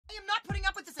am not putting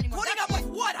up with this anymore. Putting up with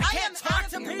what? I can't talk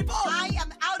to people? I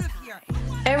am out of here.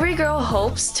 Every girl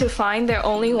hopes to find their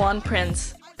only one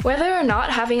prince. Whether or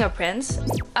not having a prince,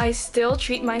 I still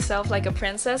treat myself like a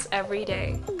princess every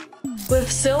day.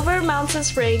 With Silver Mountain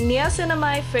Spray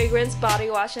Niacinamide Fragrance Body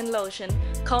Wash and Lotion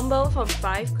combo from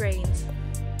 5 grains.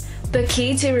 The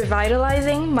key to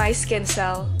revitalizing my skin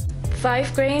cell.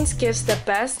 5 grains gives the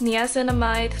best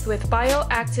niacinamide with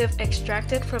bioactive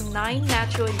extracted from 9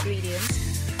 natural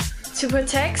ingredients. To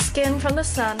protect skin from the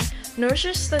sun,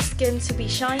 nourishes the skin to be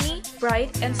shiny,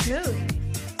 bright, and smooth.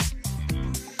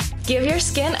 Give your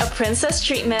skin a princess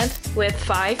treatment with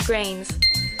 5 grains.